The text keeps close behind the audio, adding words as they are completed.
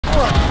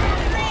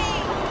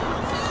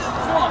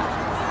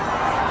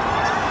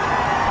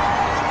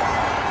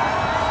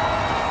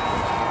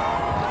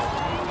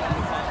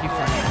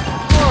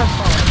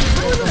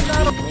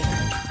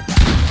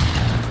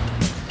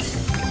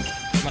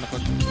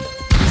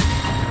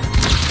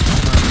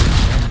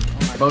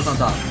Both on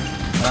top.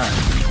 Alright.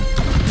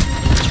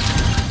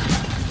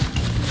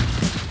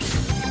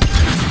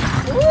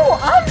 Ooh,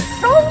 I'm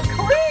so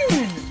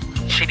clean!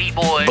 Shitty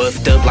boy.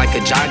 Buffed up like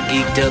a jock,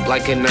 geeked up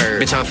like a nerd.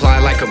 Bitch, I'm fly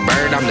like a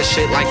bird, I'm the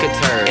shit like a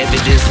turd.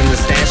 Evidence in the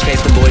stash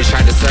case, the boys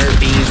tried to serve.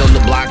 Beans on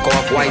the block,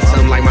 off white,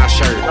 something like my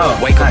shirt.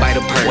 Wake up by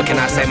the perk, what can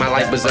I say, my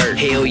life berserk.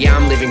 Hell yeah,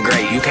 I'm living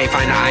great, you can't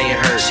find a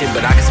iron hurt. Shit,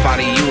 but I can spot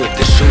a you if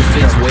the shoe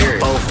fits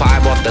weird.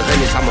 4-5 off the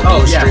hundreds, I'm a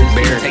blue street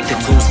bear. Take the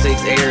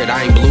 2-6 air,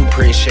 I ain't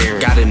blueprint sharing.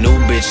 Got a new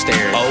bitch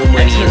staring, old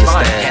money in the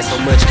stash. Had so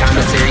much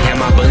commissary,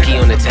 had my bunkie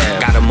on the tab.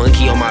 Got a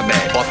monkey on my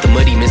back, off the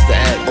muddy, Mr.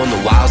 F. On the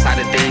wild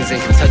side of things in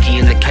Kentucky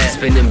in the cat.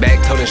 Spinning back,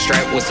 toting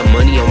strap with some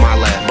money on my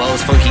lap.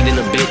 Bows funky than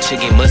a bitch,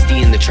 it get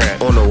musty in the trap.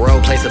 On the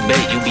road, place a bet,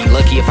 you be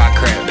lucky if I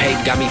crap. Pay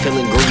got me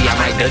feeling groovy, I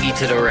might Dougie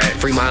to the rack.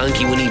 Free my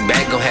unkie when he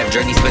back, gon' have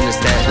Druggy spin the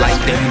stat. Like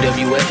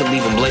WWF and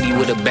leave him bloody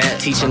with a bat.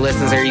 Teaching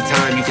lessons every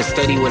time, you can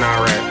study when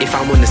I rap. If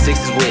I'm on the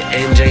 6s with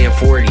NJ and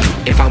 40.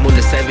 If I'm on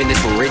the 7,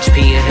 it's with Rich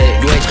P and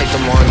Head. You ain't take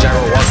them long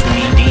gyro walks with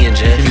me, D and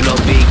Jeff. You know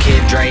Big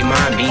Kid, Dre,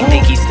 mine, Bean,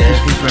 think he Steph.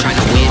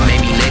 Tryna win,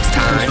 maybe next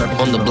time.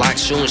 On the block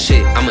shooting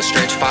shit, I'm a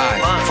stretch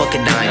 5. Fuck a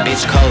dime,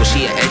 bitch cold,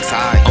 she an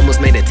XI. Almost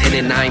made a 10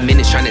 in 9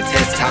 minutes tryna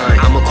test time.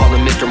 I'ma call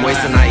him Mr.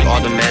 Moist tonight,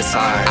 all the mess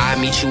side. I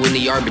meet you in the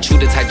yard, but you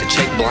the type to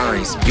check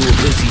blinds. You a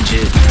pussy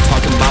jit.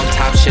 Talking about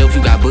top shelf,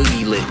 you got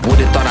boogie lit.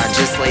 Would've thought I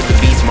just slayed the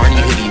beast,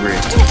 Marty hoodie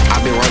rich.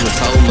 I've been rolling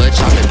so much,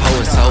 I've been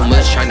pulling so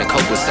much. Tryna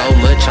cope with so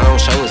much, I don't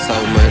show it so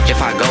much.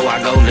 If I go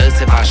nuts.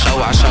 If I show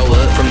up.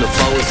 From the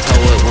flow, it's toe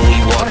up when we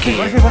walk in.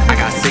 I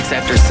got 6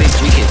 after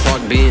 6, we can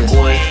talk bins.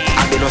 Boy,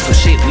 I been on some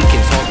shit, we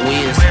can talk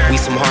wins. We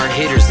some hard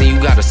hitters, and you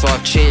got a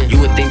soft chin. You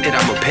would think that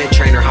I'm a pet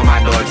trainer, how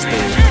my dog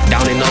spin.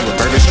 Down in all the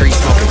Bourbon Street,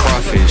 smoking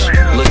crawfish.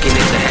 Looking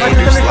at the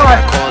haters like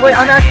I called it.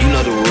 You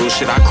know the rules,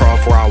 shit, I crawl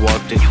before I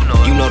walked it.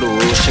 You know the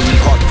rules, shit, we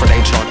hawk before they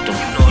chalked them.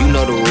 You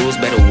know the rules,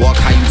 better walk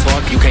how you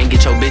talk. You can't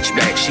get your bitch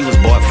back, she was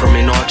bought from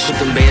an auction.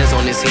 Put them bands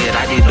on his head,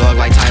 I did dog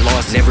like Ty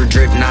Loss. Never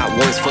drip, not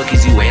once, fuck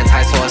is you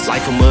anti-sauce.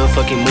 Life a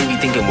motherfucking movie,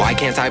 thinking why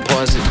can't I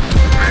pause it?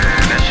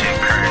 Man, that shit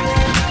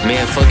crazy.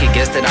 Man, fuck it,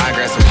 guess that I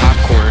grabbed some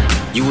popcorn.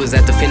 You was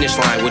at the finish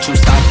line, what you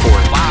stopped for?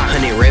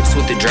 100 reps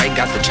with the Drake,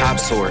 got the chop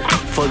sword.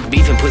 Fuck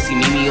beef and pussy,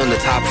 meet me on the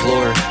top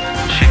floor.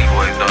 Shitty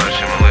boys, dog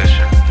shit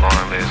militia. Long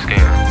live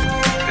scam.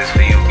 This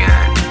for you,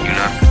 gang. You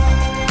know?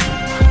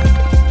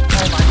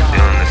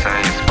 Still in the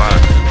same spot.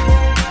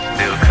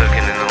 Still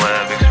cooking in the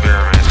lab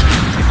experiments.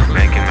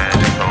 Making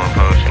magic, throwing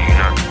potion, you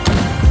know?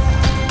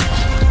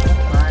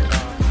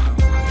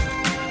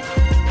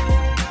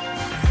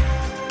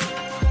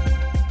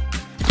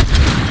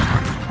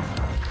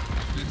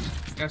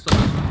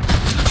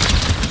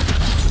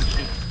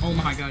 Oh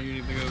my god, you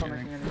need to go.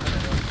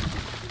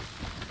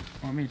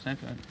 Oh, me, snipe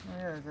that. Oh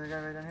yeah, there's a guy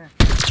right down here.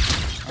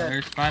 Oh,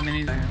 there's 5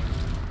 minis.